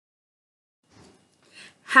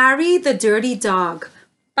Harry the Dirty Dog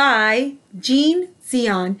by Jean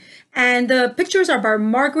Zion. And the pictures are by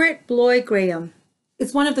Margaret Bloy Graham.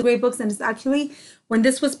 It's one of the great books, and it's actually, when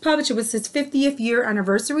this was published, it was his 50th year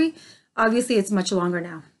anniversary. Obviously, it's much longer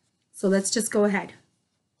now. So let's just go ahead.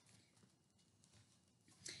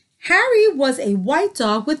 Harry was a white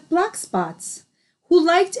dog with black spots who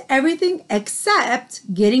liked everything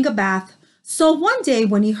except getting a bath. So one day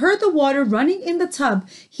when he heard the water running in the tub,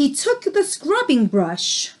 he took the scrubbing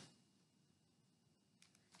brush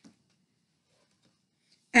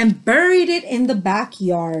and buried it in the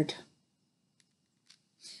backyard.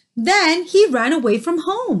 Then he ran away from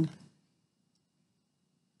home.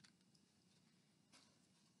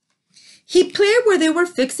 He played where they were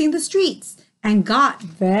fixing the streets and got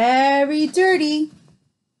very dirty.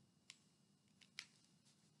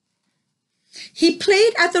 He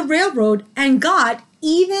played at the railroad and got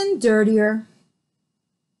even dirtier.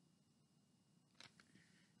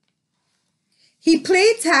 He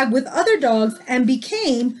played tag with other dogs and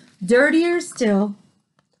became dirtier still.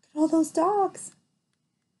 Look at all those dogs.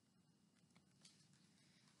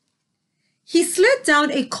 He slid down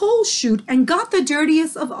a coal chute and got the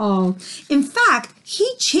dirtiest of all. In fact,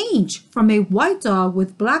 he changed from a white dog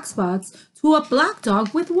with black spots to a black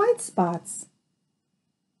dog with white spots.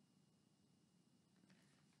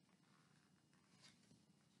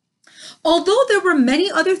 Although there were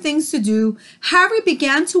many other things to do, Harry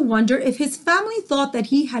began to wonder if his family thought that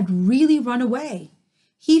he had really run away.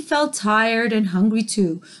 He felt tired and hungry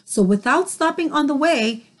too, so without stopping on the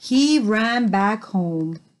way, he ran back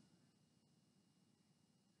home.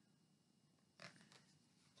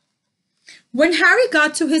 When Harry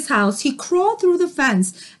got to his house, he crawled through the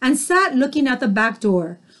fence and sat looking at the back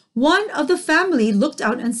door. One of the family looked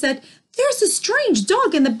out and said, "There's a strange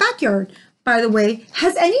dog in the backyard. By the way,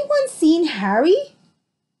 has anyone seen Harry?"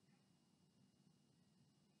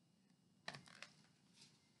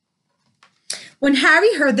 When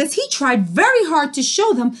Harry heard this, he tried very hard to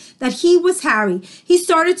show them that he was Harry. He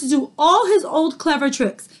started to do all his old clever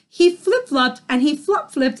tricks. He flip-flopped and he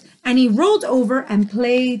flop-flipped and he rolled over and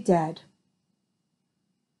played dead.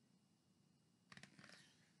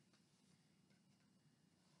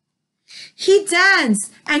 He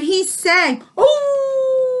danced and he sang,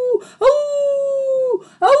 "Oh, oh,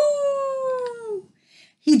 oh."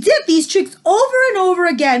 He did these tricks over and over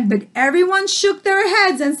again, but everyone shook their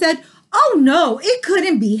heads and said, "Oh no, it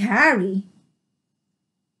couldn't be Harry."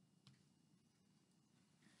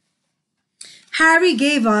 Harry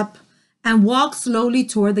gave up and walked slowly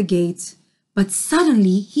toward the gate, but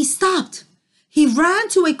suddenly he stopped. He ran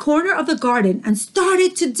to a corner of the garden and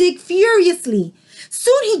started to dig furiously.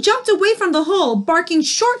 Soon he jumped away from the hole, barking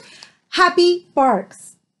short, happy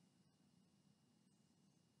barks.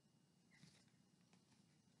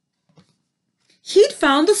 He'd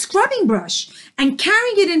found the scrubbing brush, and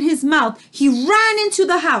carrying it in his mouth, he ran into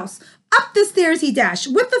the house. Up the stairs he dashed,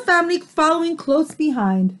 with the family following close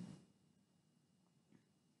behind.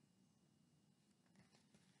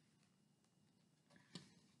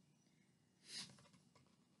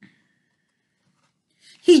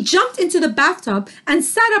 He jumped into the bathtub and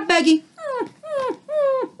sat up begging,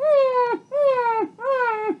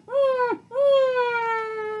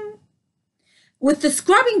 with the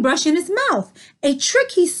scrubbing brush in his mouth, a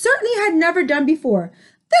trick he certainly had never done before.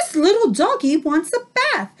 "This little doggy wants a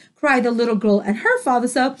bath," cried the little girl, and her father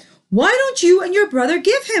said, "Why don't you and your brother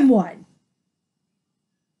give him one?"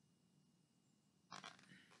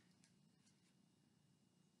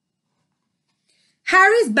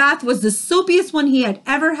 Harry's bath was the soapiest one he had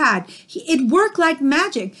ever had. It worked like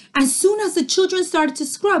magic. As soon as the children started to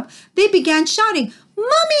scrub, they began shouting,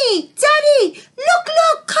 "Mommy! Daddy! Look,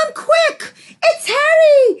 look! Come quick! It's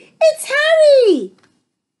Harry! It's Harry!"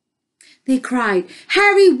 They cried.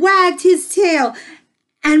 Harry wagged his tail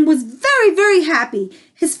and was very, very happy.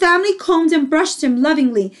 His family combed and brushed him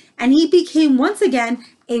lovingly, and he became once again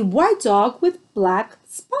a white dog with black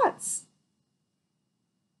spots.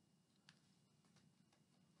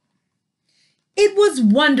 It was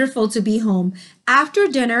wonderful to be home. After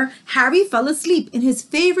dinner, Harry fell asleep in his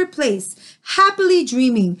favorite place, happily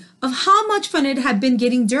dreaming of how much fun it had been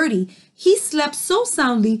getting dirty. He slept so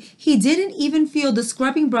soundly, he didn't even feel the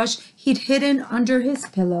scrubbing brush he'd hidden under his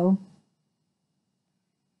pillow.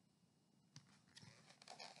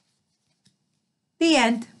 The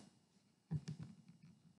end.